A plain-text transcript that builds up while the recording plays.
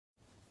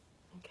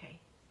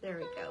There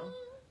we go.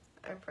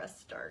 I pressed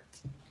start.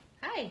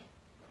 Hi.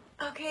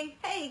 Okay,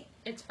 hey.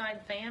 It's fine,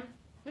 fam.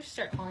 We should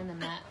start calling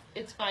them that.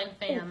 It's fine,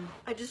 fam.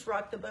 I just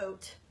rocked the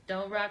boat.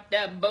 Don't rock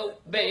that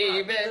boat,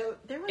 baby.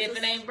 There was If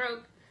it ain't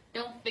broke,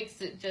 don't fix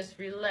it. Just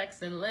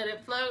relax and let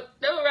it float.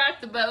 Don't rock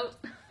the boat.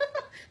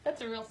 That's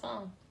a real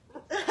song.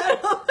 I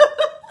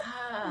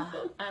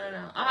don't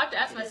know. I'll have to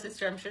ask my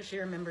sister. I'm sure she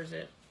remembers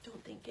it.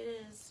 Don't think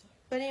it is.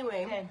 But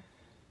anyway. Okay.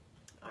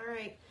 All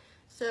right.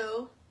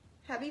 So,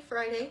 happy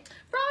Friday.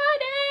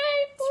 Friday!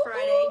 It's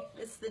Friday.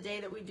 It's the day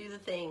that we do the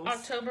things.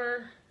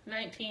 October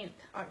 19th.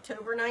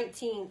 October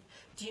 19th.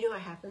 Do you know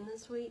what happened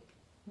this week?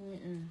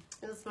 Mm-mm.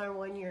 It was my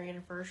 1-year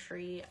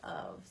anniversary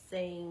of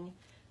saying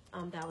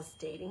that I was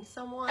dating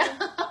someone.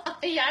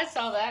 Yeah, I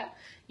saw that.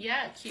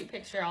 Yeah, cute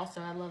picture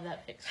also. I love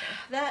that picture.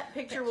 That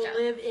picture will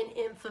live in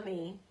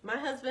infamy. My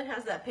husband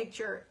has that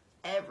picture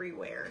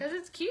everywhere. Because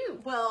it's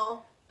cute.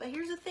 Well, but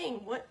here's the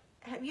thing. What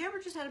have you ever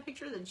just had a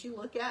picture that you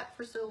look at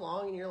for so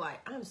long and you're like,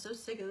 I'm so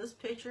sick of this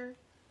picture?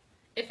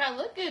 If I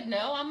look good,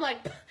 no. I'm like,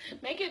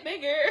 make it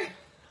bigger.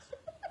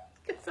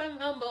 Because I'm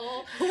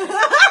humble.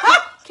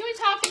 Can we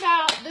talk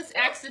about this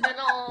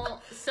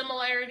accidental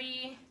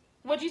similarity?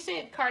 What'd you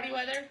say? Cardi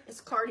weather? It's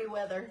Cardi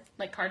weather.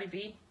 Like Cardi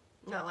B?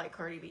 Not like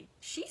Cardi B.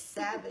 She's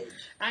savage.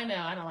 I know.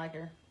 I don't like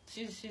her.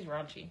 She's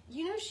raunchy.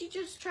 You know, she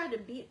just tried to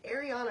beat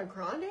Ariana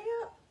Grande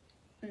up?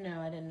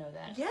 No, I didn't know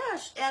that. Yeah,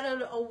 at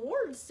an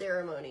awards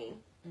ceremony.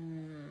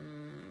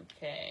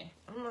 Okay.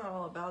 I'm not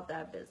all about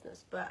that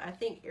business, but I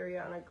think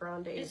Ariana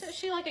Grande is... Isn't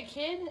she like a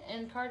kid?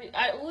 And Cardi...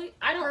 I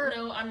don't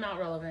know. I'm not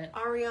relevant.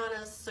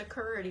 Ariana's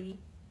security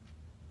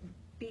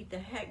beat the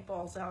heck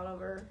balls out of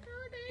her.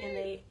 Cardi. And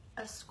they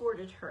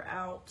escorted her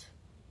out.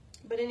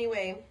 But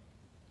anyway,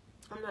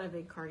 I'm not a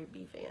big Cardi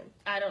B fan.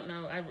 I don't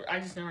know. I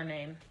just know her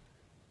name.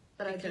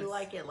 But I do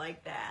like it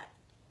like that.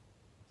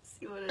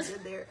 See what I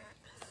did there?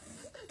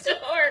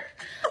 Dork.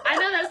 I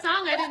know that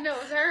song. I didn't know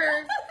it was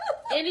her.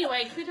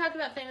 Anyway, can we talk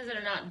about things that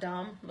are not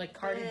dumb? Like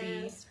Cardi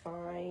B. It's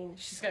fine.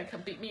 She's going to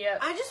come beat me up.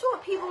 I just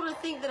want people to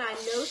think that I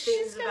know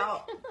things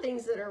about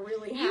things that are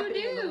really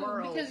happening in the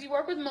world. Because you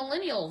work with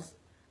millennials.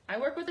 I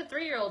work with the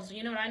 3-year-olds.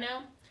 You know what I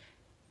know?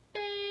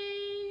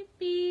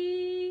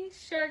 Baby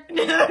Shark.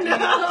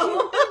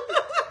 No.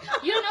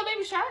 You don't know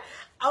Baby Shark?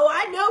 Oh,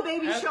 I know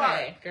Baby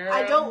Shark. Girl.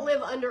 I don't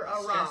live under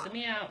a rock. Stressing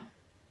me out.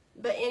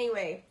 But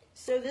anyway,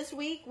 so this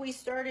week we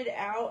started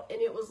out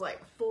and it was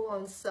like full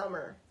on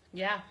summer.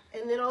 Yeah.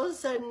 And then all of a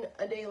sudden,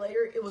 a day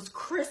later, it was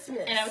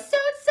Christmas. And I was so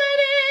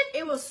excited.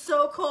 It was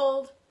so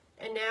cold,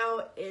 and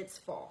now it's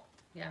fall.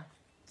 Yeah.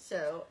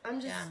 So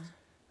I'm just,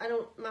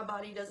 my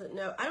body doesn't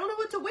know. I don't know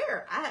what to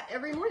wear.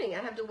 Every morning I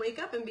have to wake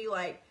up and be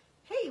like,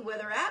 hey,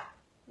 weather app,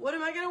 what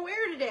am I going to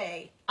wear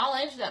today? I'll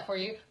answer that for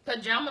you.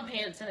 Pajama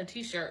pants and a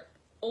t-shirt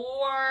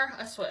or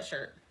a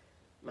sweatshirt.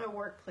 My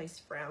workplace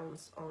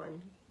frowns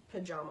on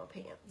pajama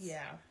pants.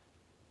 Yeah.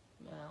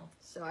 Well,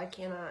 so I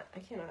cannot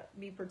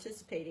be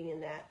participating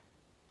in that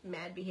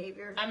mad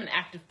behavior. I'm an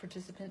active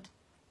participant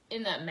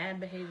in that mad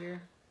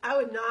behavior. I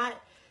would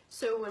not.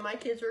 So when my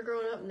kids were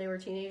growing up and they were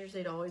teenagers,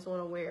 they'd always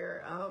want to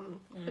wear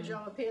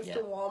pajama pants to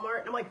Walmart.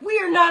 And I'm like, we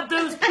are not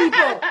those people.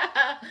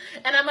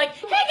 And I'm like,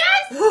 hey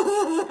guys,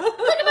 look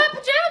at my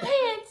pajama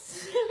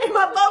pants. And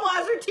my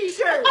Budweiser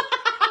t-shirt.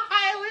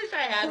 I wish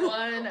I had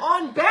one.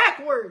 On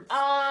backwards.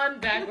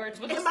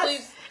 With the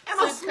sleeves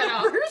cut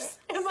off.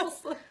 And my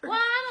slippers. Well,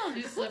 I don't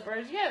do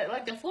slippers. Yeah,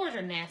 like the floors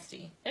are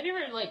nasty. Have you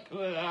ever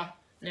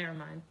never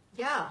mind.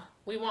 Yeah.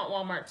 We want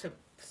Walmart to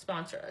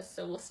sponsor us,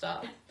 so we'll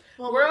stop.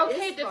 Walmart We're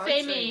okay is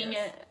defaming.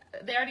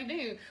 They already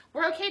do.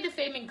 We're okay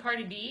defaming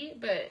Cardi B,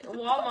 but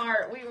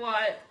Walmart we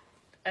want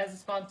as a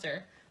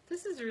sponsor.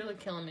 This is really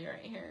killing me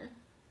right here.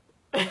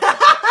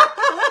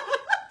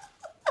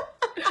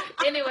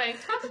 Anyway,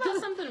 talk about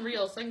something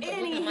real so I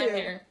can look at my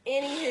hair.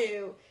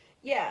 Anywho,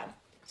 yeah.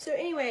 So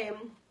anyway,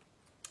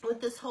 with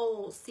this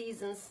whole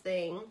seasons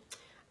thing,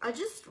 I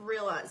just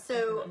realized,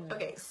 so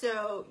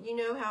you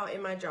know how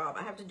in my job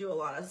I have to do a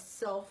lot of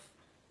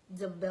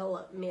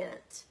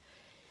self-development.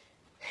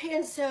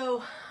 And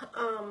so,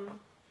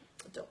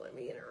 don't let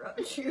me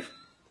interrupt you.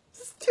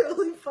 It's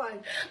totally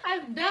fine.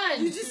 I'm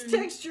done. You just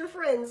text your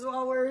friends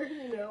while we're,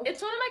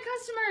 It's one of my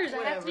customers.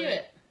 Whatever. I have to do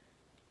it.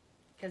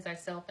 Because I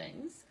sell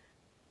things.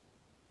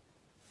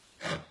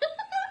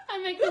 I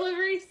make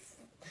deliveries.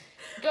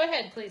 Go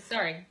ahead, please.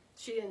 Sorry.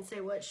 She didn't say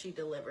what she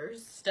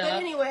delivers. Stuff. But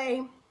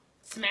anyway.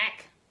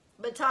 Smack.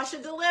 But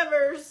Tasha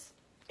delivers.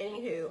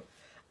 Anywho.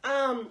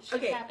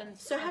 Okay.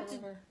 Happens. So I have to...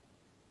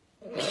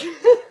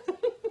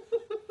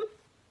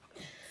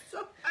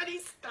 Somebody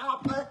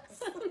stop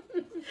us.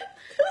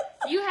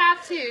 You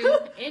have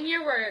to, in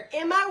your work.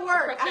 In my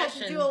work, I have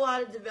to do a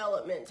lot of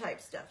development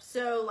type stuff.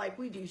 So, like,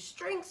 we do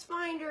strengths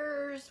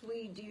finders,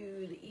 we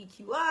do the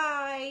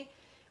EQI,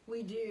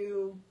 we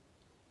do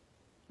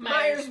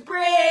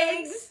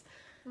Myers-Briggs,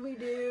 we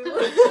do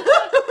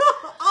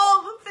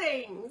all the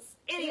things.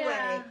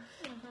 Anyway,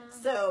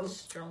 so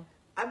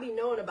I be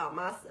knowing about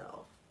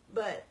myself.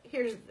 But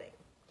here's the thing.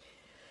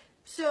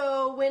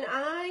 So when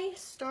I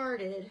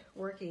started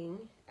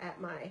working at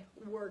my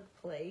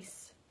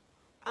workplace,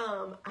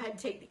 I had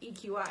to take the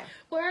EQI,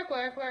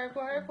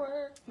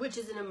 Work. which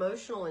is an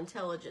emotional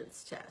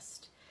intelligence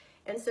test.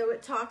 And so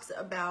it talks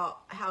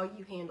about how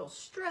you handle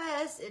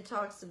stress. It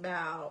talks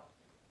about,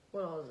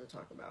 what else does it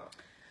talk about?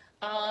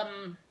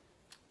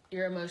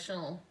 Your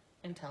emotional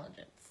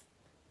intelligence.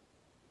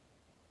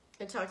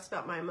 It talks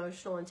about my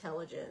emotional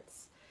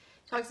intelligence.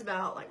 It talks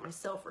about like my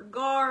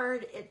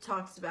self-regard. It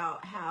talks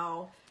about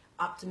how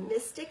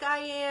optimistic I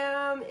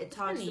am. It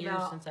talks It's been years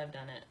about, since I've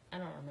done it. I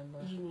don't remember.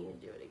 you need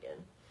to do it again.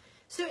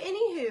 So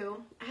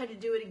anywho, I had to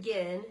do it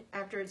again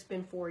after it's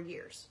been 4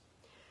 years.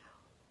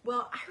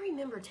 Well, I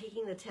remember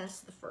taking the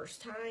test the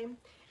first time,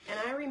 and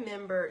I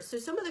remember, so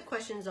some of the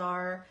questions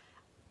are,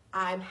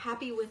 I'm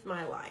happy with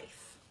my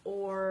life,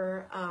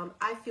 or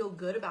I feel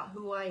good about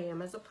who I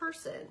am as a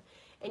person.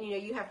 And you know,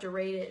 you have to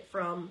rate it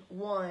from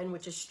 1,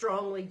 which is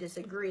strongly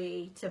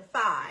disagree, to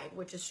 5,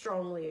 which is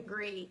strongly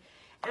agree.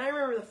 And I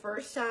remember the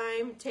first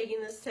time taking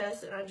this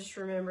test, and I just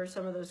remember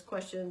some of those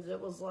questions,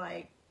 it was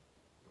like,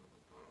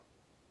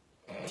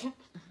 and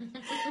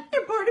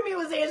part of me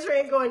was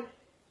answering it going,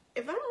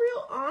 if I'm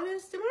real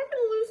honest, am I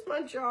going to lose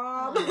my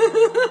job?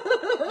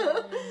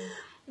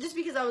 Just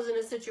because I was in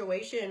a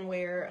situation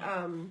where,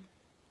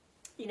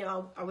 you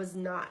know, I was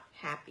not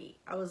happy.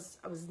 I was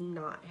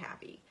not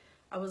happy.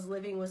 I was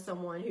living with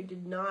someone who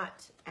did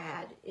not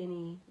add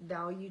any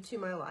value to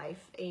my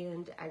life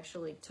and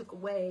actually took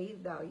away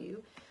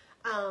value.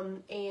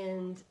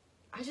 And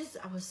I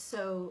was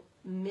so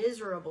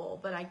miserable,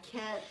 but I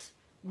kept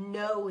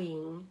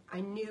knowing, I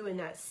knew in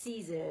that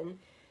season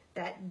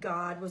that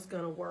God was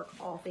going to work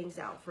all things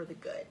out for the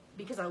good,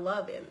 because I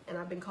love him and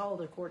I've been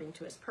called according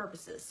to his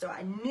purposes. So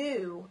I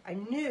knew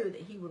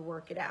that he would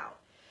work it out.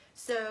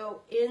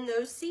 So in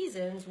those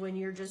seasons when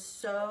you're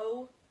just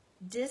so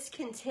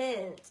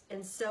discontent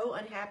and so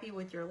unhappy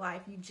with your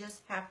life, you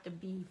just have to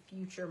be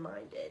future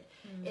minded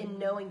in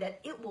knowing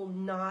that it will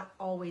not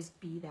always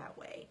be that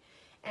way.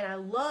 And I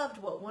loved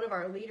what one of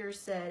our leaders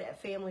said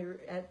at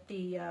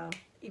the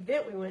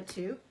event we went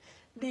to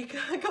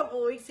a couple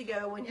of weeks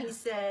ago, when he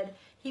said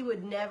he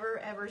would never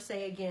ever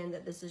say again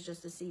that this is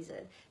just a season.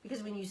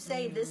 Because when you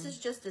say this is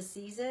just a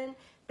season,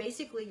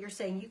 basically you're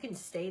saying you can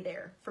stay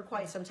there for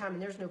quite some time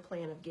and there's no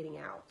plan of getting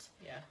out.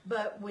 Yeah.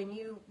 But when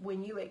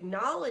you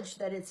acknowledge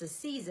that it's a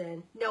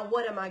season, now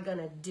what am I going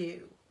to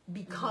do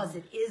because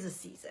it is a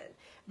season?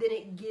 Then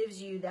it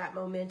gives you that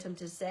momentum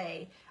to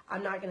say,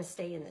 I'm not going to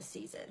stay in this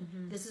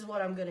season. This is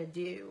what I'm going to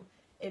do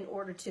in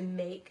order to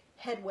make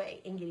headway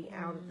in getting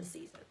out of the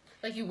season.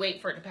 Like you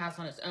wait for it to pass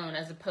on its own,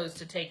 as opposed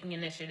to taking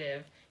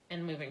initiative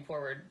and moving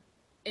forward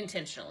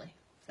intentionally.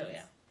 So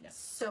yeah.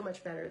 So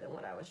much better than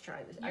what I was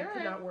trying to do. I You're could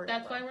right. not word it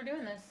That's well. why we're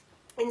doing this.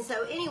 And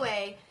so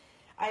anyway,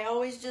 I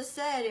always just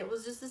said it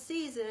was just a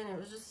season. It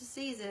was just a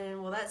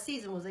season. Well, that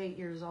season was 8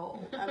 years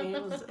old. I mean,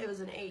 it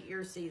was an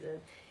 8-year season,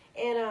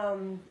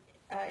 and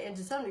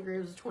to some degree,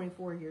 it was a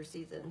 24-year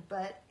season.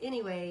 But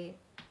anyway,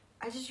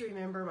 I just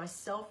remember my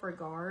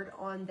self-regard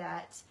on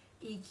that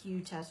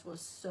EQ test was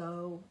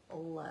so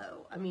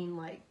low. I mean,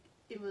 like,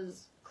 it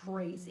was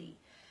crazy.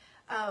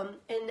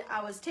 And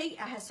I was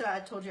so I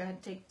told you I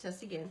had to take the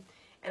test again,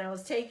 and I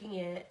was taking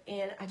it,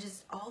 and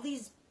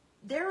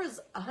there was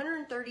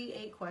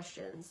 138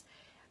 questions,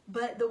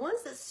 but the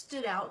ones that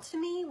stood out to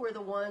me were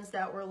the ones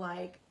that were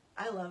like,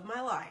 I love my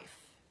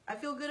life, I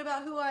feel good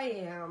about who I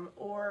am,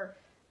 or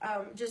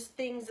just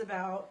things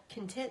about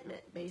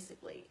contentment,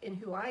 basically, in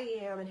who I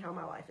am and how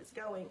my life is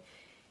going.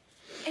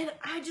 And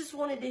I just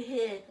wanted to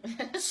hit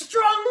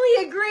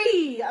strongly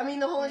agree. I mean,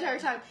 the whole entire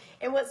time.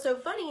 And what's so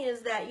funny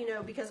is that, you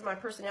know, because of my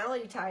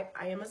personality type,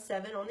 I am a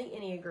 7 on the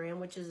Enneagram,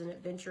 which is an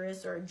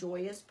adventurous or a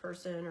joyous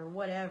person or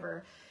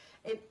whatever.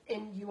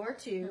 And you are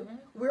too.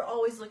 We're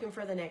always looking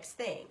for the next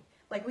thing.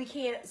 Like we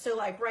can't, so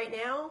like right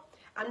now,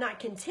 I'm not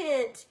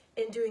content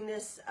in doing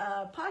this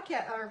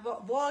podcast or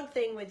vlog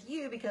thing with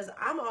you, because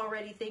I'm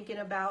already thinking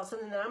about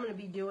something that I'm going to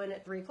be doing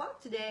at 3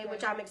 o'clock today,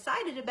 which I'm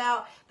excited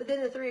about. But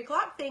then the 3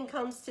 o'clock thing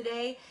comes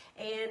today,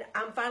 and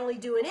I'm finally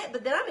doing it.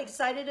 But then I'm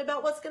excited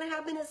about what's going to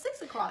happen at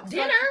 6 o'clock.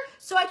 Dinner.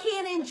 So I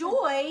can't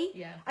enjoy.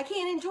 Yeah. I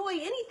can't enjoy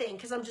anything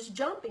because I'm just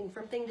jumping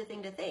from thing to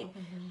thing to thing.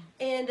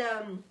 And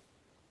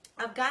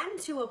I've gotten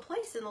to a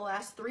place in the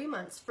last 3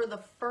 months, for the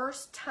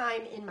first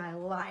time in my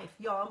life.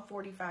 Y'all, I'm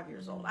 45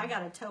 years old. I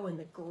got a toe in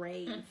the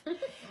grave.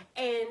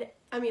 And,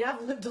 I mean,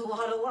 I've lived a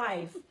lot of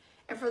life.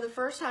 And for the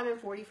first time in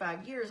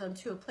 45 years, I'm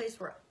to a place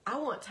where I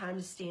want time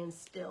to stand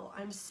still.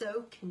 I'm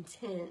so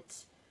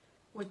content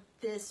with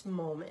this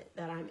moment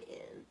that I'm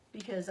in,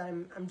 because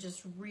I'm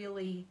just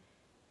really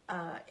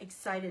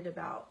excited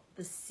about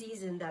the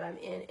season that I'm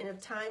in. And if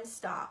time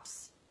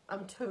stops,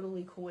 I'm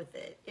totally cool with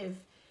it.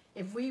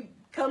 If we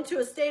come to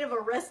a state of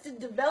arrested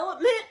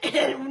development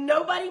and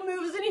nobody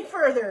moves any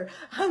further,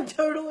 I'm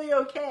totally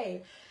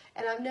okay.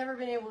 And I've never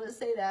been able to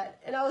say that.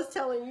 And I was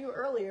telling you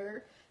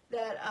earlier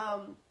that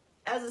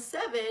as a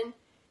 7,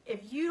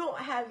 if you don't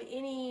have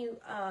any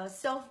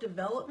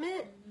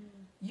self-development,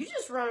 you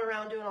just run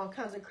around doing all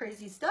kinds of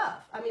crazy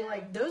stuff. I mean,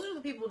 like, those are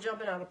the people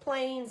jumping out of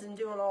planes and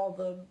doing all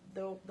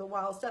the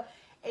wild stuff.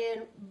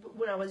 And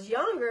when I was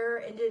younger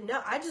and didn't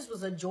know, I just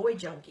was a joy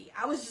junkie.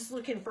 I was just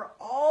looking for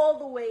all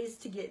the ways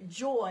to get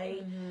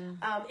joy.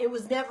 It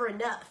was never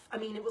enough. I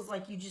mean, it was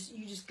like you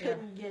just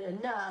couldn't get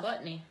enough.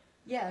 Gluttony.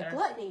 Yeah, There.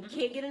 gluttony.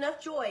 Can't get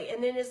enough joy.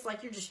 And then it's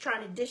like you're just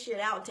trying to dish it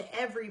out to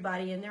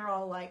everybody, and they're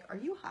all like, "Are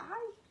you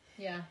high?"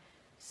 Yeah.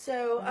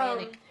 So,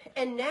 Manic.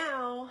 and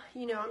now,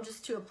 I'm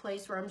just to a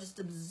place where I'm just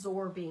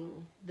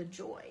absorbing the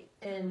joy.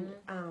 And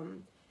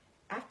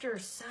after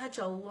such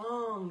a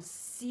long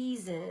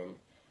season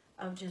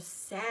of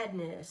just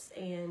sadness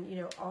and,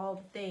 all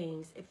the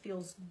things, it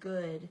feels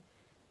good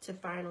to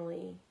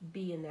finally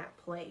be in that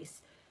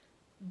place.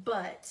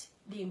 But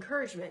the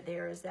encouragement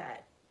there is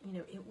that,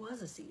 it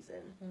was a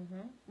season.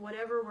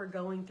 Whatever we're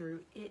going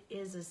through, it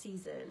is a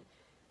season.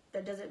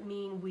 That doesn't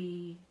mean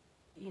we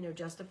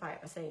justify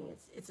it by saying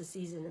it's a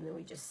season and then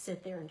we just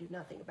sit there and do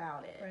nothing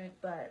about it. Right.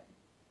 But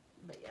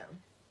yeah.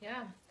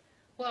 Yeah.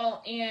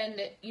 Well, and,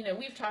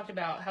 we've talked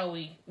about how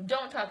we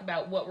don't talk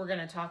about what we're going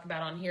to talk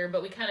about on here,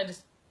 but we kind of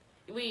just,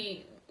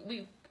 we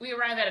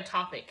arrive at a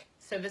topic.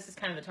 So this is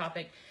kind of the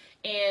topic.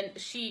 And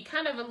she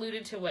kind of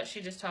alluded to what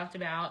she just talked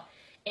about.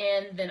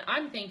 And then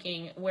I'm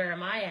thinking, where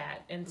am I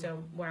at? And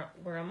so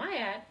where am I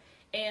at?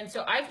 And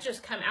so I've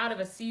just come out of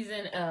a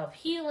season of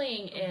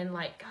healing and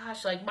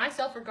gosh, my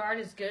self-regard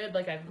is good.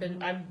 Like I've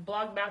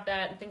blogged about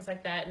that and things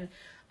like that.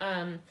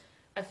 And,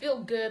 I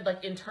feel good,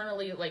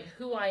 internally,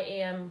 who I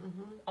am,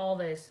 all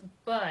this.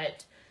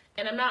 But,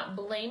 and I'm not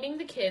blaming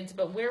the kids,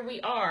 but where we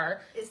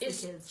are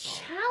is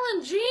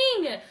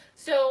challenging.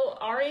 So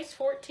Ari's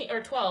 12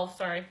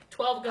 going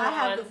on.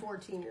 I have the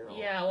 14-year-old.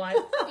 Yeah, well,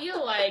 I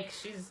feel like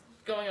she's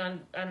going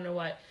on, I don't know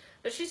what.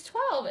 But she's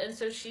 12, and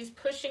so she's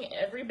pushing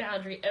every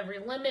boundary, every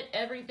limit.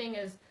 Everything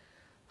is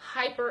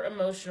hyper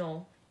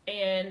emotional,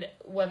 and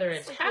whether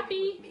it's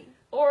happy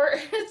or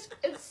it's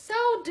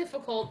so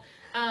difficult,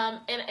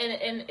 and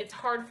it's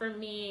hard for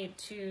me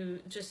to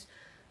just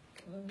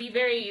be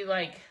very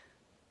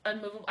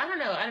unmovable. I don't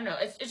know.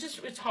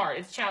 It's hard.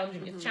 It's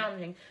challenging. It's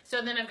challenging.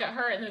 So then I've got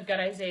her, and then we've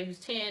got Isaiah who's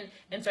 10,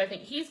 and so I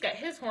think he's got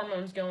his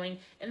hormones going,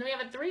 and then we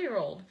have a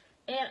 3-year-old.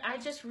 And I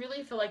just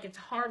really feel like it's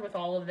hard with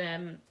all of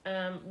them,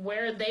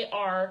 where they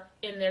are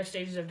in their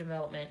stages of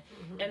development.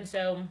 And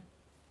so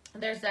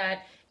there's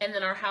that. And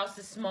then our house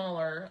is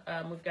smaller.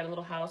 We've got a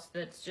little house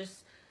that's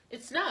just,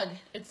 it's snug.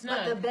 It's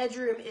snug. But the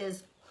bedroom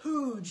is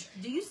huge.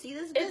 Do you see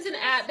this business? It's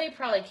an they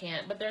probably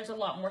can't, but there's a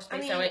lot more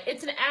space that way.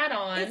 It's an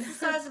add-on. It's the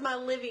size of my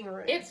living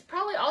room. It's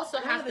probably also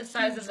half the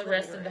size of the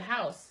rest of the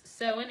house.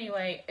 So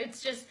anyway,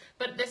 it's just,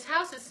 but this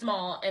house is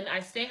small, and I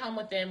stay home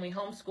with them. We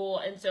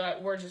homeschool, and so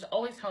we're just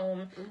always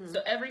home. So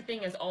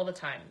everything is all the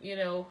time,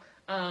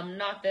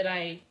 not that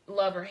I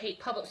love or hate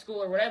public school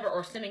or whatever,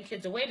 or sending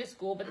kids away to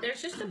school, but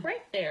there's just a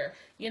break there,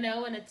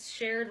 and it's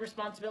shared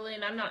responsibility,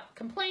 and I'm not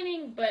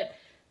complaining, but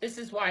this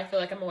is why I feel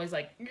like I'm always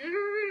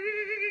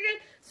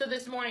so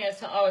this morning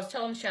I was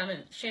telling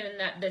Shannon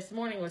that this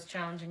morning was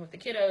challenging with the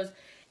kiddos,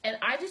 and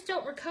I just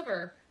don't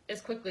recover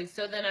as quickly.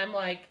 So then I'm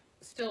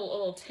still a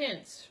little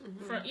tense,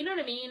 you know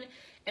what I mean?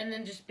 And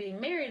then just being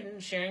married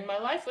and sharing my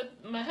life with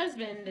my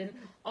husband and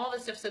all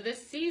this stuff. So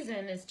this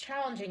season is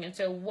challenging. And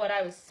so what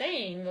I was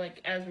saying,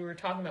 as we were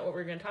talking about what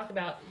we were going to talk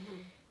about,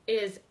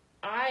 is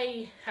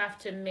I have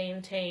to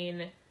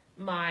maintain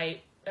my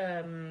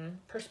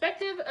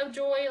perspective of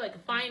joy,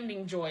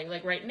 finding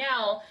joy. Right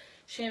now,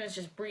 Shannon's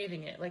just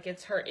breathing it,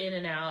 it's her in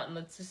and out, and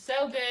it's just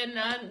so good,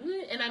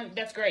 and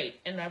that's great,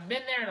 and I've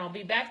been there, and I'll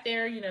be back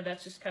there,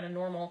 that's just kind of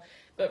normal.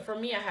 But for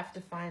me, I have to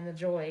find the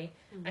joy.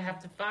 I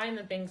have to find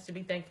the things to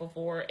be thankful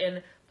for,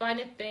 and find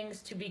the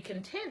things to be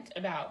content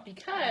about,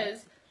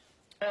 because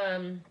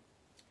I'm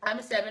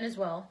a 7 as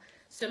well.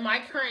 So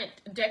my current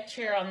deck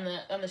chair on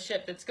the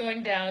ship that's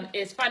going down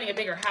is finding a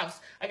bigger house.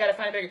 I gotta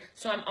find a bigger.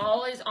 So I'm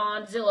always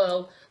on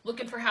Zillow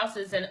looking for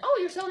houses, and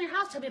you're selling your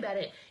house, tell me about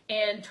it,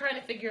 and trying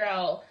to figure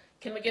out,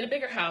 can we get a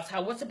bigger house?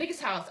 What's the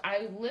biggest house?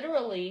 I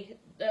literally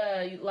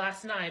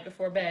last night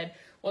before bed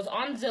was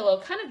on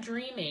Zillow, kind of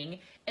dreaming,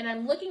 and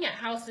I'm looking at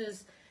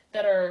houses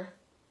that are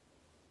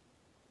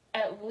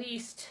at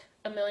least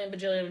a million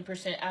bajillion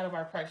 % out of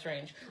our price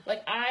range.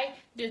 I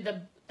did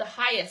the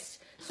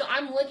highest. So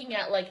I'm looking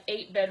at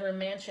 8-bedroom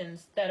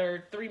mansions that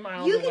are 3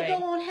 miles away. You can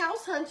go on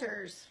House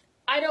Hunters.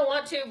 I don't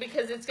want to,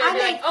 because it's going to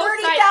be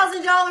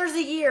 $30,000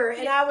 a year,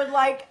 and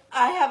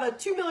I have a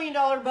 $2 million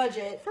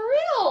budget. For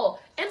real.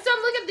 And so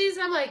I'm looking at these,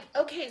 and I'm like,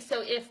 okay,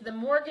 so if the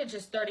mortgage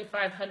is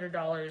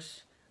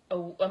 $3,500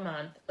 a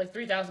month,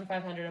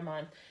 $3,500 a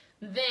month,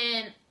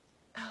 then,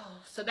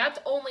 so that's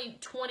only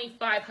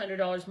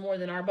 $2,500 more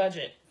than our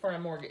budget for a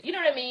mortgage. You know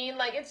what I mean?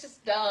 It's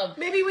just dumb.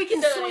 Maybe we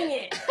can swing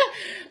it.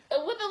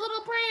 With a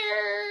little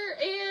prayer,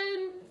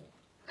 and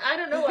I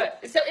don't know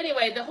what. So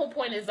anyway, the whole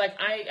point is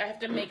I have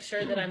to make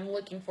sure that I'm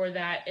looking for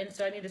that, and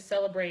so I need to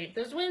celebrate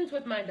those wins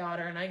with my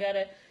daughter, and I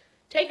gotta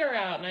take her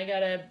out, and I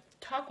gotta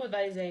talk with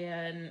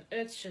Isaiah, and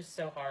it's just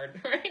so hard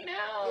right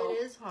now.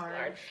 It is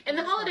hard. And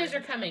the holidays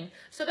are coming,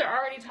 so they're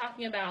already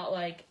talking about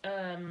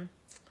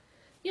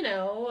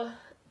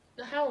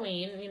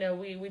Halloween, you know,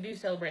 we do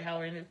celebrate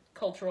Halloween, a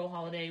cultural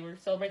holiday. We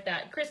celebrate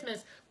that.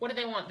 Christmas, what do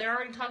they want? They're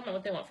already talking about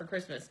what they want for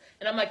Christmas.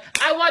 And I'm like,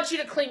 I want you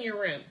to clean your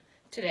room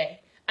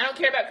today. I don't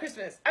care about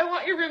Christmas. I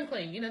want your room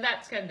clean. You know,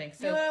 that kind of thing.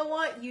 So, you know, I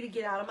want you to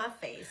get out of my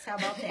face. How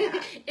about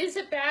that? Is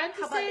it bad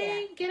to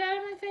say, get out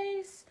of my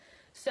face?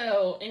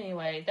 So,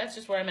 anyway, that's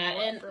just where I'm at.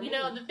 And, you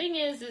know, the thing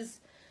is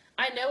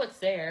I know it's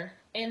there.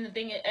 And the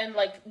thing, and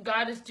like,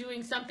 God is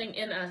doing something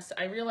in us.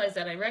 I realize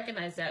that, I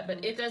recognize that,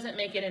 but it doesn't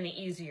make it any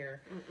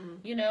easier,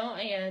 you know.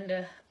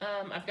 And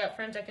I've got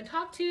friends I can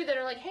talk to that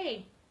are like,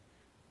 "Hey,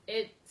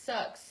 it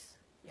sucks,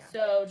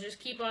 so just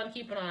keep on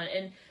keeping on."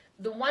 And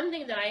the one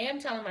thing that I am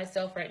telling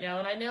myself right now,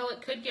 and I know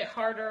it could get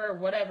harder or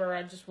whatever,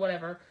 I just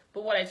whatever,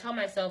 but what I tell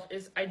myself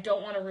is I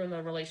don't want to ruin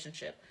the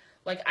relationship.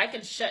 Like, I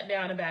can shut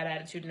down a bad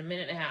attitude in a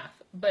minute and a half,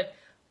 but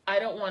I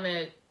don't want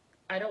to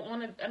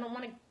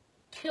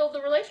kill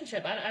the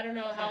relationship. I don't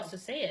know how else to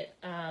say it.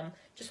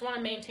 Just want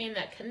to maintain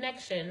that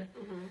connection.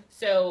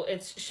 So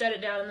it's shut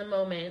it down in the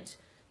moment,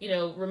 you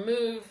know,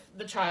 remove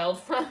the child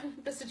from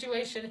the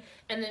situation,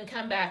 and then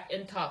come back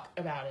and talk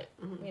about it.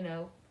 You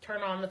know,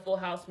 turn on the Full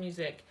House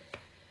music.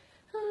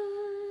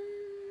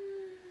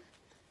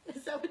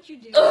 Is that what you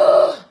do?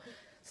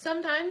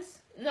 Sometimes,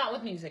 not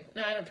with music.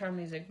 No, I don't turn on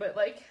music, but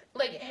like,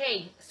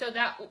 hey, so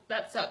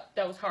that sucked.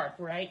 That was hard,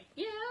 right?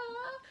 Yeah.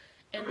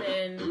 And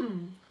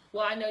then,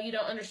 well, I know you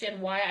don't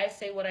understand why I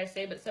say what I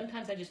say, but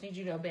sometimes I just need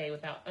you to obey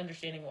without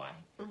understanding why.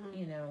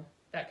 You know,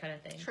 that kind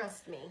of thing.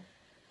 Trust me.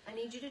 I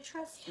need you to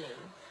trust me.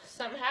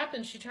 Something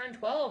happened. She turned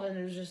 12, and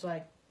it was just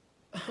like,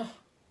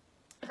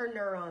 her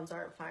neurons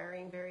aren't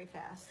firing very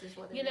fast, is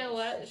what it is. You know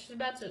what? She's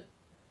about to...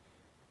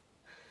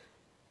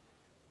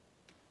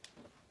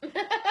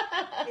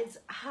 It's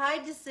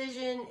high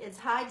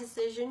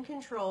decision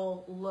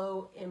control,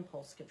 low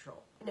impulse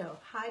control. No,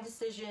 high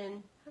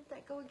decision. How'd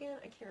that go again?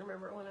 I can't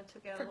remember when I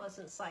took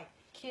adolescence psych.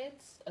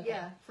 Kids? Okay.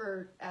 Yeah,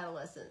 for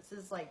adolescents.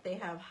 It's like they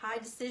have high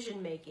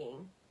decision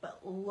making, but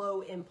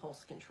low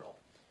impulse control.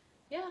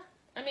 Yeah.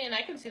 I mean,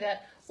 I can see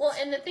that. Well,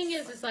 and the thing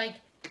is like,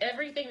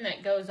 everything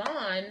that goes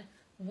on,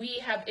 we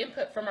have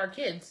input from our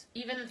kids,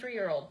 even the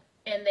 3-year-old.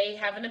 And they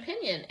have an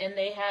opinion, and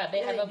they have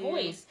a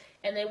voice,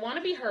 and they want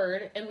to be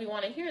heard, and we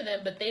want to hear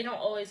them, but they don't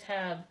always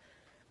have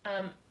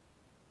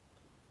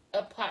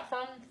a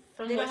platform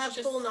from they which don't have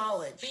to full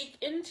knowledge. Speak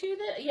into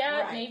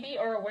that, maybe,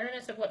 or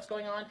awareness of what's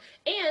going on.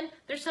 And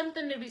there's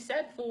something to be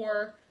said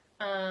for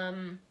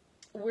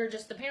we're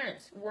just the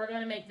parents. We're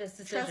going to make this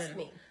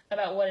decision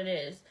about what it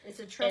is.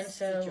 It's a trust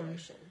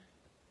situation.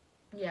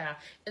 Yeah,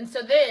 and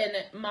so then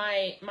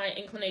my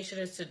inclination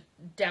is to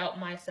doubt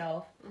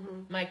myself,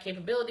 my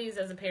capabilities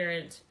as a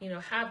parent. You know,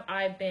 have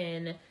I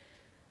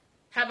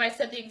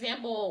set the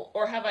example,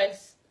 or have I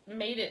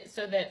made it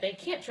so that they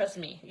can't trust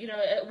me? You know,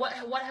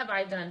 what have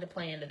I done to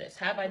play into this?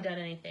 Have I done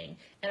anything?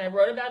 And I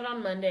wrote about it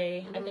on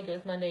Monday, I think it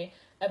was Monday,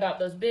 about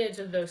those bids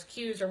or those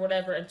cues or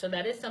whatever, and so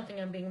that is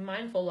something I'm being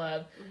mindful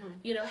of.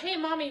 You know, hey,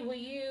 Mommy, will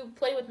you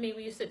play with me?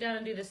 Will you sit down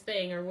and do this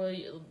thing? Or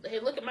hey,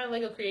 look at my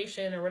Lego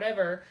creation or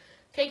whatever.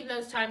 Taking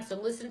those times to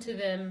listen to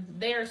them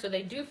there so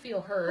they do feel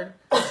heard.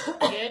 You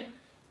good?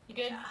 You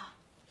good?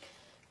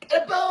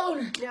 Get a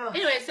bone! No.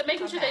 Anyway, so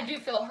making sure they do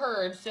feel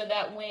heard so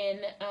that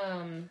when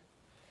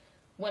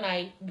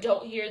I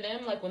don't hear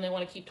them, like when they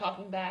want to keep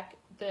talking back,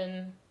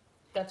 then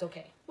that's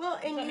okay. Well,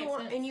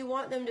 and you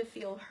want them to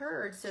feel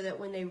heard so that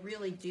when they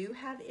really do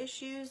have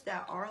issues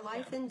that are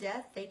life and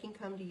death, they can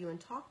come to you and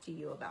talk to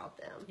you about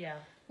them. Yeah.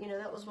 You know,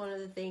 that was one of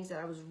the things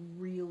that I was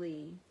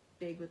really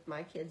big with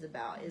my kids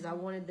about, is I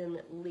wanted them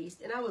at least,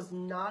 and I was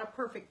not a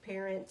perfect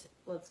parent,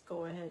 let's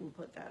go ahead and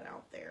put that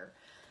out there,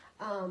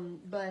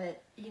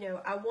 but you know,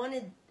 I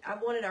wanted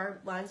our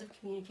lines of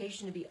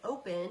communication to be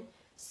open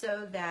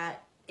so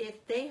that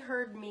if they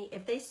heard me,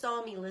 if they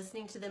saw me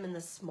listening to them in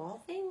the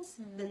small things,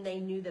 then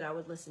they knew that I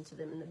would listen to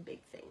them in the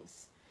big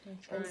things.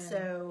 And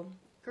so,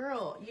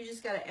 girl, you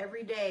just gotta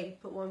every day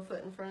put one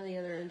foot in front of the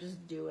other and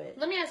just do it.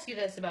 Let me ask you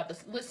this about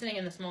this listening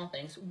in the small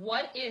things.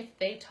 What if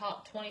they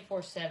talk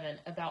 24/7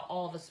 about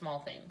all the small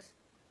things?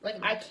 Like,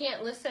 I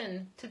can't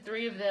listen to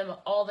 3 of them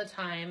all the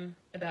time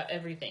about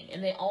everything,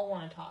 and they all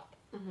want to talk.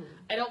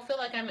 I don't feel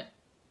like I'm...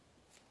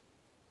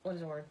 What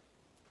is the word?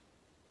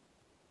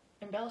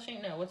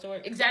 Embellishing? No, what's the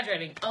word?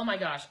 Exaggerating. Oh my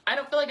gosh. I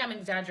don't feel like I'm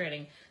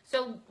exaggerating.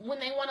 So when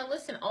they want to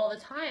listen all the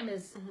time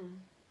is...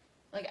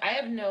 Like, I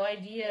have no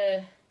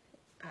idea...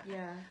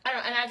 Yeah. I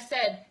don't, and I've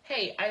said,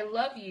 hey, I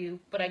love you,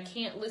 but I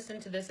can't listen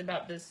to this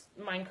about this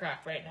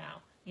Minecraft right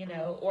now, you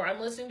know, or I'm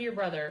listening to your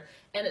brother,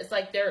 and it's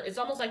like it's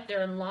almost like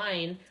they're in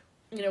line,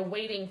 you know,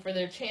 waiting for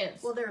their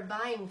chance. Well, they're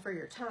vying for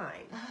your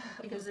time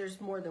because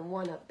there's more than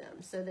one of them,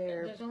 so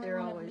they're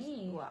always.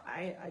 Well,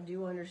 I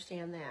do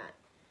understand that.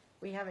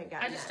 We haven't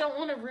gotten. I just don't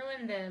want to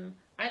ruin them.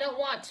 I don't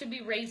want to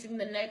be raising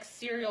the next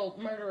serial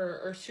murderer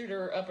or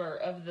shooter upper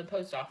of the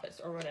post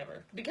office or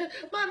whatever. Because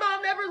my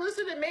mom never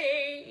listened to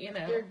me, you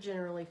know. They're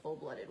generally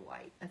full-blooded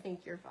white. I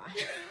think you're fine.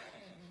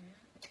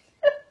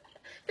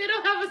 They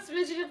don't have a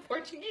smidgen of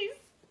Portuguese.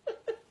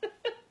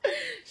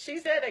 She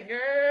said it,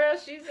 girl.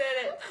 She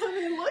said it. I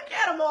mean, look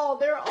at them all.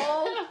 They're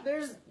all,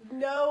 there's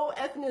no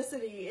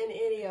ethnicity in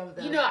any of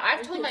them. You know, I've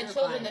Your told my kids are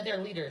children fine. that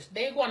they're leaders.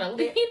 They want to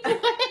lead the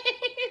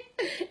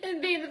way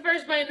and be the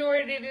first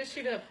minority to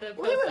shoot up the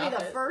Well, they post would be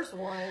office. the first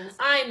ones.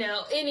 I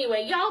know.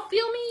 Anyway, y'all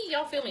feel me?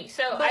 Y'all feel me?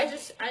 So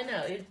But- I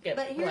know. It's good.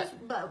 But here's,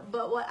 What?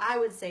 but what I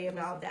would say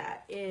about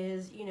that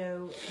is, you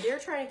know, they're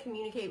trying to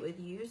communicate with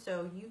you,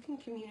 so you can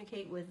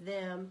communicate with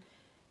them,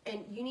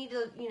 and you need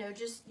to, you know,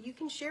 just you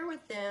can share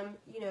with them.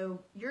 You know,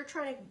 you're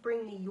trying to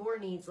bring me your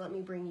needs. Let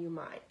me bring you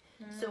mine.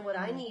 So what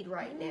I need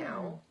right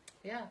now.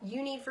 Yeah.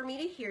 You need for me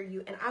to hear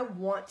you, and I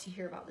want to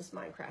hear about this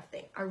Minecraft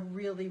thing. I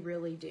really,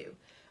 really do.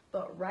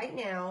 But right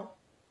now,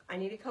 I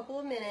need a couple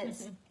of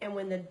minutes, and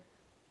when the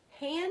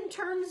hand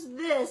turns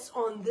this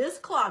on this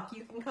clock,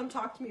 you can come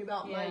talk to me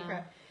about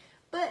Minecraft.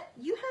 But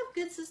you have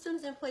good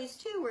systems in place,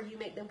 too, where you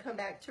make them come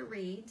back to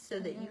read so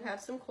that you have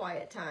some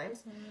quiet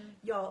times.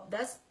 Y'all,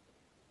 that's...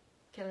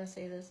 Can I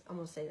say this? I'm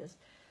going to say this.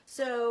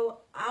 So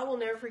I will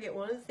never forget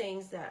one of the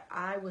things that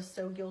I was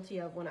so guilty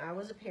of when I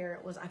was a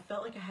parent was I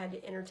felt like I had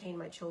to entertain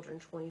my children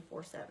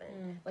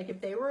 24/7. Like if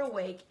they were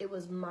awake, it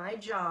was my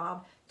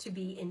job to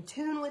be in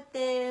tune with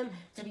them,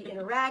 to be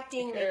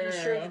interacting, making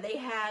sure that they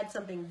had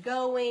something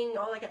going,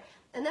 all like that.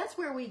 And that's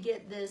where we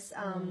get this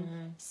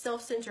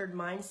self-centered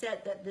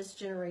mindset that this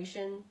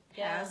generation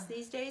has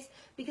these days,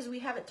 because we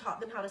haven't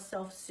taught them how to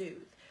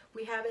self-soothe.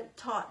 We haven't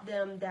taught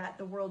them that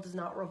the world does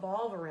not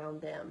revolve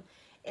around them.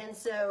 And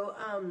so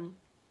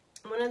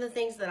one of the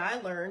things that I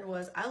learned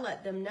was I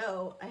let them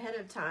know ahead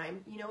of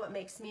time, you know what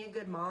makes me a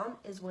good mom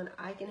is when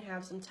I can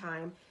have some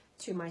time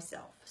to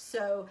myself.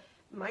 So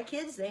my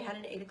kids, they had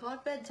an 8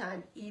 o'clock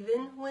bedtime,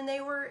 even when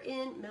they were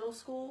in middle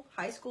school,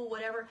 high school,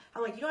 whatever.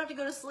 I'm like, you don't have to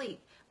go to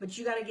sleep, but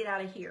you got to get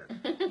out of here.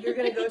 You're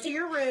going to go to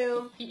your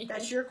room.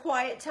 That's your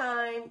quiet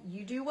time.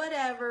 You do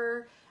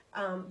whatever.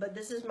 But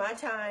this is my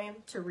time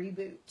to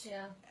reboot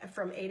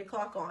from 8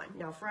 o'clock on.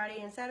 Now,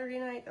 Friday and Saturday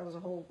night, that was a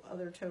whole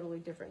other totally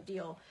different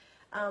deal.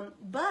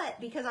 But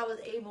because I was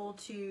able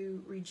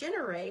to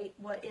regenerate,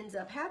 what ends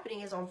up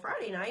happening is on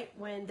Friday night,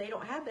 when they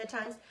don't have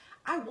bedtimes,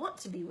 I want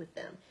to be with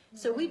them.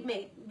 So we'd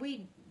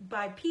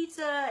buy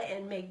pizza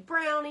and make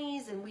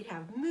brownies, and we'd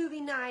have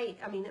movie night.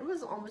 I mean, it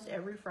was almost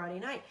every Friday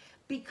night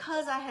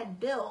because I had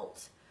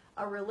built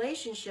a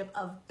relationship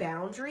of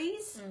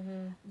boundaries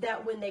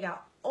that when they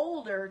got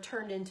older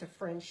turned into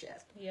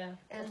friendship. Yeah.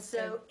 And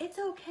so it's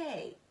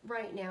okay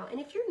right now. And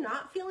if you're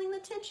not feeling the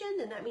tension,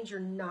 then that means you're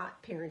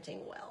not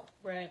parenting well.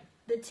 Right.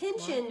 The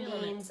tension Well, I'm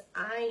feeling means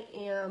I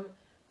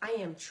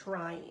am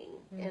trying,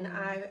 and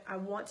I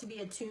want to be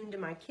attuned to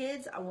my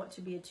kids. I want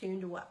to be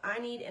attuned to what I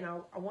need, and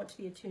I want to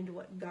be attuned to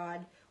what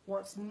God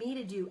wants me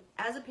to do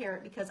as a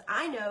parent, because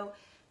I know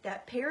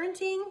that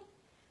parenting,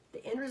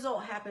 the end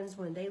result happens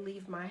when they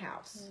leave my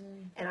house,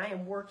 and I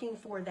am working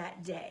for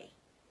that day.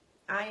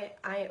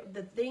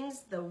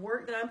 The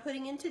work that I'm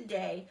putting in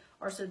today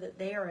are so that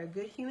they are a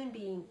good human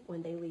being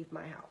when they leave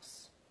my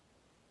house.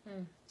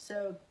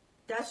 So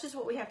that's just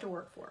what we have to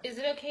work for. Is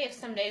it okay if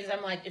some days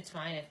I'm like, it's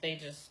fine if they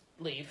just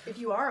leave? If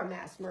you are a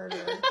mass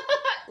murderer,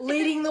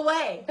 leading the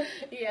way.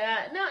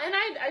 Yeah, no, and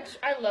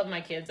I love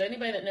my kids.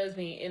 Anybody that knows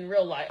me in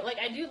real life, like,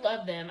 I do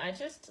love them. I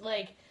just,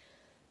 like,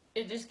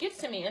 it just gets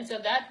to me. And so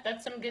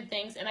that's some good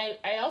things. And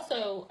I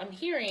also, I'm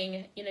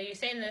hearing, you know, you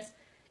saying this,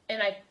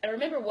 and I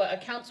remember what a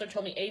counselor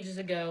told me ages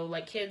ago,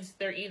 like, kids,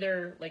 they're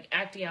either, like,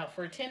 acting out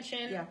for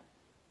attention,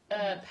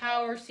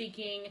 power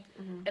seeking,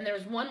 and there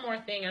was one more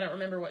thing, I don't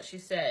remember what she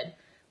said,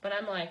 but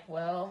I'm like,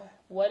 well,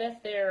 what if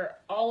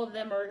all of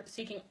them are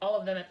seeking all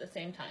of them at the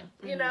same time,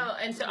 you know?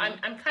 And so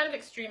I'm kind of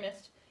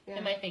extremist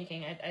in my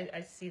thinking.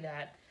 I see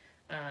that.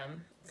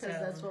 Because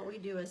that's what we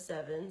do as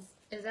sevens.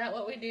 Is that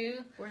what we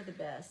do? We're the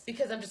best.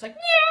 Because I'm just like,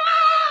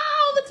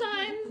 yeah, all the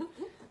time.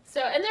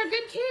 So, and they're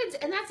good kids,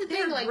 and that's the thing.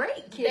 They're Like,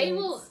 great kids. they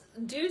will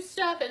do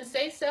stuff and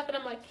say stuff, and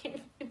I'm like,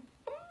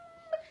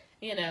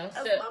 you know.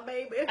 That's So my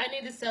baby. I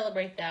need to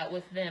celebrate that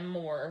with them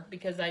more,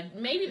 because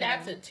maybe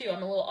that's it too.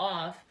 I'm a little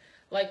off.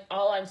 Like,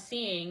 all I'm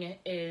seeing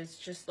is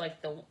just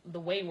like the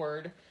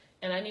wayward,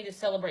 and I need to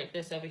celebrate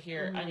this over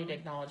here. I need to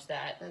acknowledge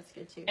that. That's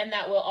good too. And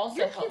that will also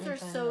Your help kids me are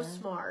find so that.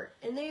 smart,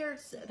 and they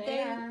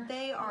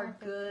are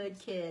good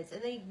kids,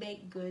 and they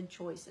make good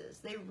choices.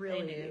 They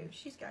really They do. do.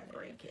 She's got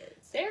great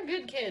kids. They're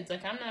good kids.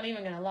 Like, I'm not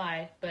even gonna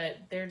lie, but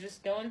they're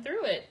just going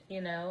through it,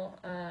 you know.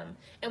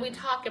 And we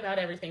talk about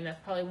everything.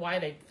 That's probably why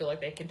they feel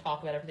like they can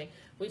talk about everything.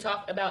 We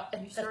talk about.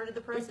 You started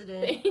the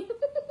president.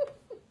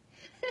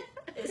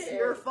 It's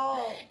your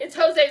fault. It's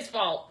Jose's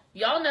fault.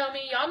 Y'all know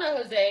me. Y'all know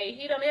Jose.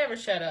 He don't ever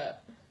shut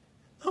up.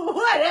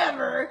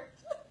 Whatever.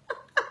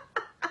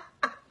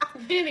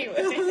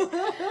 Anyway.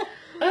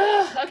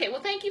 Okay,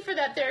 well, thank you for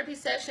that therapy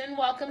session.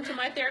 Welcome to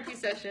my therapy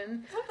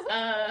session.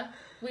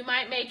 We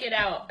might make it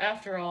out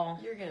after all.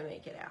 You're gonna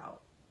make it out.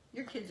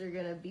 Your kids are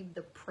gonna be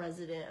the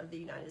president of the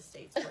United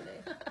States one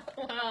day.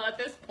 Well, at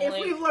this If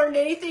point, we've learned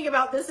anything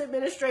about this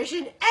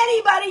administration,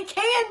 anybody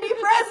can be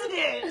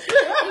president.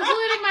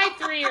 including my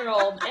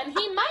 3-year-old, and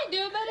he might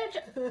do a better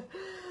job.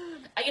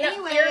 You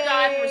know, fear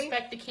God and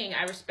respect the king.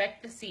 I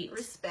respect the seat.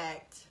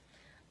 Respect.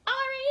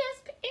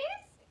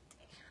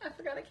 R-E-S-P-E-C-T. I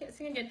forgot I can't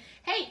sing again.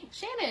 Hey,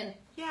 Shannon.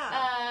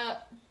 Yeah.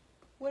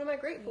 What am I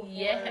grateful for?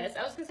 Yes.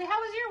 I was going to say, how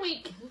was your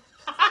week?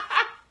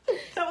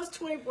 That was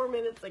 24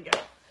 minutes ago.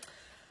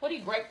 What are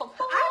you grateful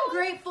for? I'm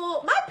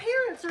grateful. My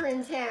parents are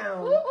in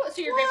town. Ooh,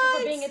 so you're grateful for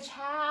What? being a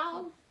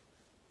child?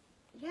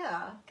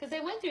 Yeah. Because they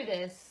went through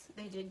this.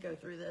 They did go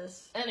through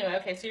this. Anyway,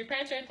 okay, so your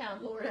parents are in town.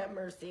 Lord have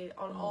mercy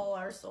on all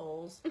our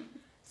souls.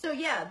 So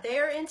yeah,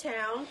 they're in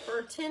town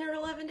for 10 or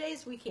 11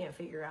 days. We can't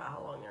figure out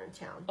how long they're in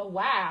town. Oh,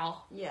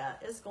 wow. Yeah,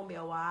 it's going to be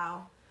a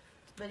while.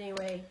 But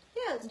anyway,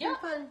 yeah, it's been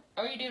fun.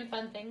 Are you doing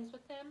fun things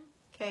with them?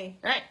 Okay.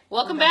 All right,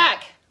 welcome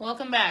back.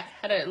 Welcome back.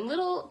 Had a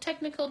little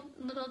technical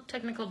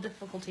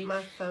difficulty.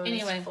 My phone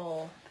is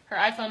full. Her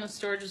iPhone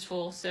storage is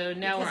full, so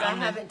now Because we're I on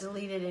haven't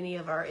deleted any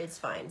of our It's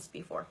Fines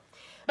before.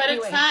 But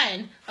Anyway. it's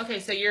fine. Okay,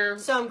 so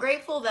So I'm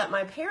grateful that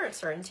my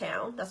parents are in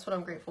town. That's what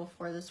I'm grateful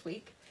for this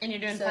week. and you're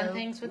doing So fun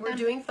things with we're them?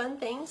 doing fun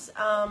things.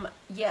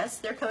 Yes,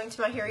 they're coming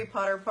to my Harry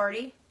Potter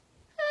party.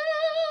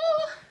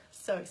 Oh.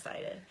 So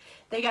excited.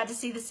 They got to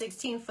see the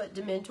 16-foot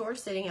Dementor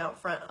sitting out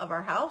front of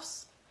our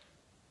house.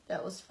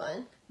 That was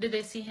fun. Did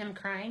they see him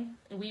crying,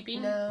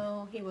 weeping?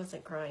 No, he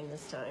wasn't crying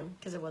this time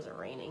because it wasn't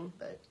raining.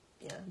 But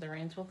yeah, The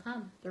rains will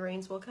come. the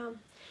rains will come.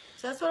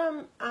 So that's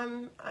what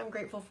I'm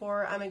grateful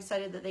for. I'm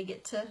excited that they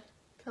get to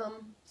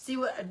come see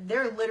what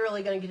they're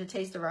literally going to get a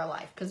taste of our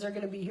life because they're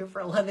going to be here for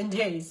 11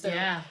 days. So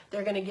Yeah.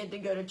 they're going to get to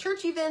go to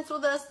church events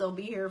with us. They'll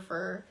be here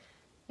for,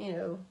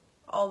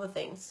 all the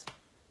things.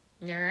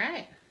 All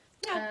right.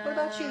 Yeah. What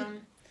about you?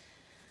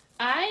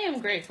 I am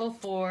grateful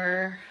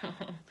for...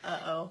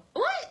 Uh-oh.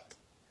 What?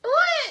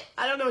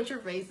 I don't know what your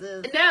face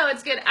is. No,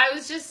 it's good.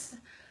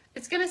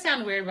 It's going to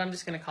sound weird, but I'm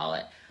just going to call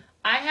it.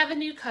 I have a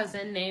new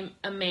cousin named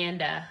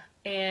Amanda,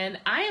 and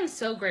I am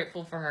so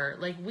grateful for her.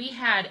 Like, we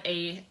had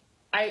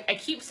I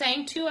keep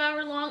saying 2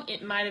 hour long.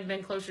 It might have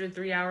been closer to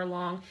 3 hour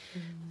long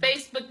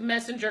Facebook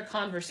Messenger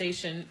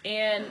conversation.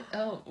 And,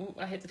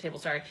 I hit the table,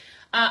 sorry.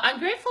 I'm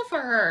grateful for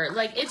her.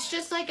 Like, it's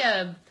just like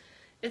a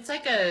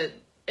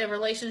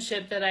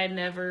relationship that I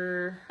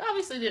never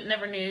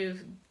knew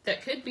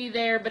that could be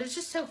there, but it's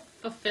just so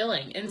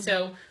fulfilling. And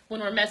so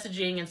when we're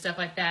messaging and stuff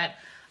like that,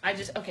 let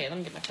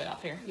me get my foot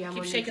off here. Yeah, I'm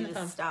Keep gonna shaking need the you to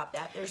phone. stop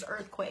that. There's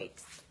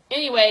earthquakes.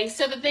 Anyway,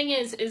 so the thing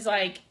is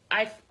like,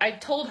 I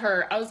told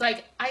her, I was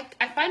like,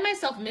 I find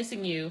myself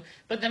missing you,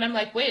 but then I'm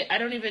like, wait, I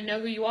don't even know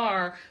who you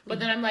are. But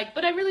then I'm like,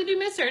 but I really do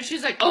miss her. And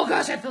she's like, oh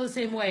gosh, I feel the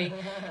same way.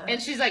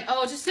 And she's like,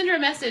 oh, just send her a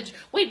message.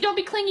 Wait, don't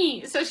be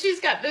clingy. So she's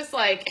got this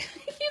like,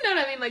 you know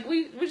what I mean? Like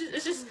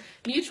it's just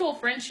mutual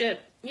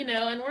friendship, and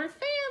we're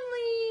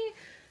family.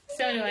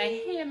 So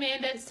anyway, hey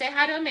Amanda, say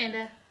hi to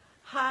Amanda.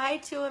 Hi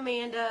to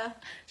Amanda.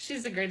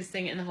 She's the greatest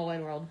thing in the whole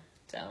wide world.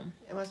 So,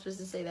 Am I supposed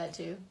to say that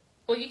too?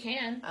 well, you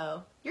can.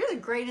 Oh, you're the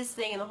greatest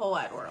thing in the whole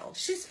wide world.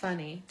 She's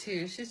funny,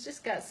 too. She's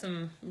just got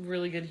some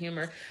really good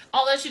humor.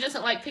 Although she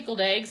doesn't like pickled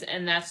eggs,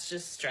 and that's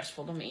just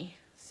stressful to me.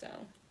 So,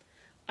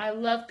 I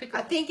love pickled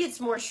I think it's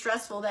more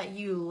stressful that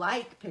you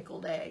like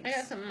pickled eggs. I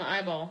got something in my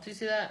eyeball. Do you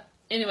see that?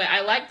 Anyway,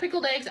 I like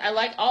pickled eggs. I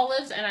like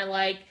olives, and I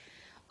like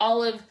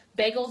olive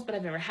bagels, but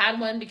I've never had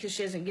one because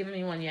she hasn't given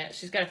me one yet.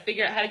 She's got to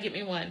figure out how to get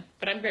me one.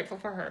 But I'm grateful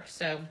for her,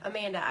 so.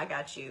 Amanda, I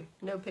got you.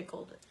 No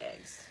pickled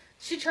eggs.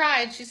 She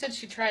tried. She said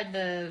she tried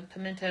the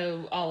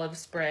pimento olive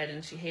spread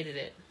and she hated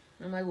it.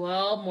 I'm like,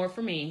 well, more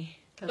for me.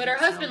 'Cause But her it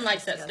husband sounds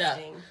likes that stuff.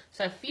 disgusting.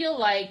 So I feel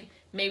like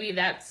maybe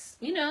that's,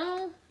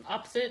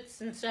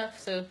 opposites and stuff.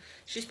 So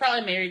she's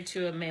probably married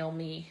to a male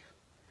me.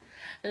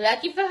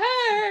 Lucky for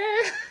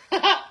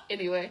her.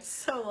 Anyway.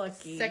 So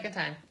lucky. Second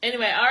time.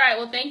 Anyway, all right.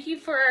 Well, thank you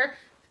for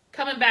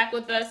coming back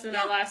with us in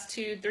Yeah. the last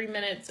 2-3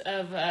 minutes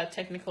of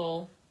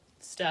technical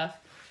stuff.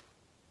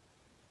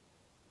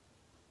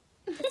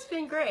 It's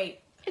been great.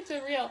 It's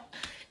been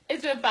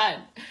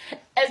fun.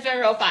 It's been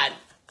real fun.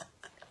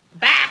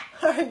 Bye.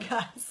 All right,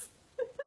 guys.